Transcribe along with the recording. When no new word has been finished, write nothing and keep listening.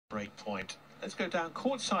Break point. Let's go down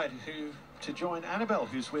courtside to join Annabelle,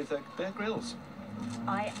 who's with Bear Grylls.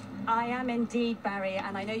 I am indeed, Barry,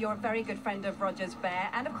 and I know you're a very good friend of Roger's, Bear,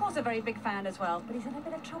 and of course a very big fan as well. But he's in a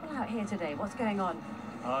bit of trouble out here today. What's going on?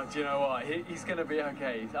 Oh, do you know what? He's going to be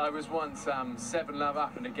okay. I was once 7-love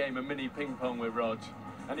up in a game of mini ping pong with Rog,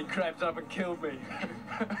 and he crept up and killed me.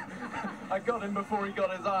 I got him before he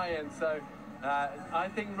got his eye in, so I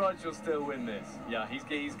think Rog will still win this. Yeah,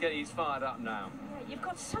 he's fired up now. You've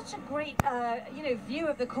got such a great, view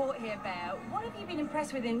of the court here, Bear. What have you been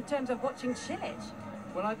impressed with in terms of watching Cilic?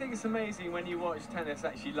 Well, I think it's amazing when you watch tennis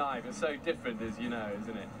actually live. It's so different, as you know,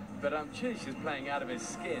 isn't it? But Cilic is playing out of his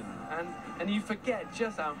skin, and you forget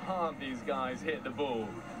just how hard these guys hit the ball.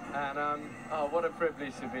 And oh, what a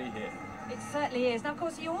privilege to be here. It certainly is. Now, of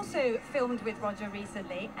course, you also filmed with Roger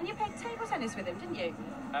recently, and you played table tennis with him, didn't you?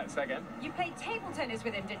 Say again? You played table tennis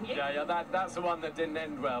with him, didn't you? Yeah, that's the one that didn't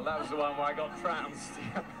end well. That was the one where I got trounced.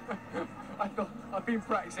 I thought, I've been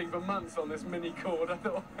practicing for months on this mini court, I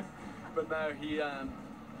thought. But no, he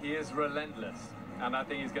is relentless, and I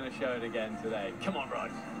think he's going to show it again today. Come on,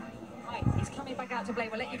 Rog. Right, he's coming back out to play.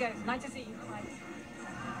 We'll let you go. Nice to see you. Bye.